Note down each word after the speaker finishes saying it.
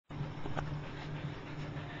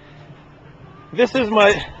That's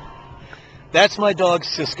my dog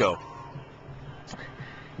Csco.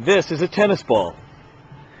 This is a tennis ball.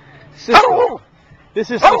 Csco.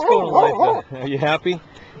 This is Csco in life. Are you happy?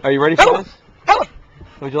 Are you ready for this?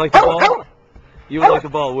 Would you like the ball? You would like the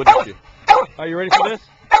ball, wouldn't you? Are you ready for this?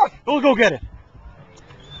 We'll go get it.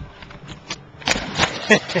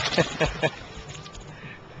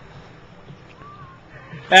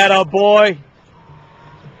 Atta boy.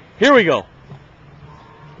 Here we go.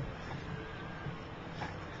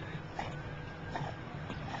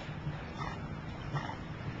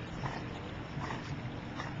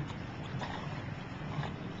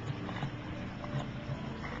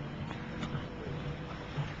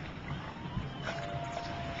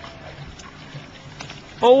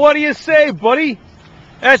 Oh, what do you say, buddy?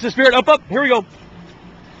 That's the spirit. Up, up. Here we go.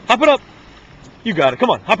 Hop it up. You got it.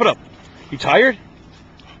 Come on, hop it up. You tired?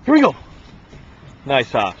 Here we go.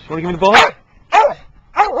 Nice hops. You want to give me the ball?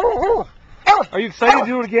 Are you excited to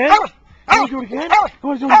do it again? You want to do it again? You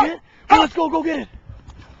want to do it again? Well, let's go. Go get it.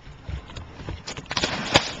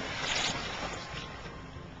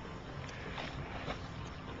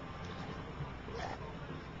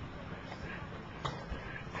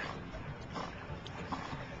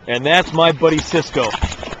 And that's my buddy Csco.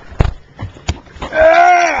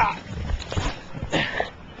 Ah!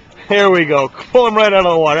 Here we go. Pull him right out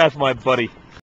of the water. That's my buddy.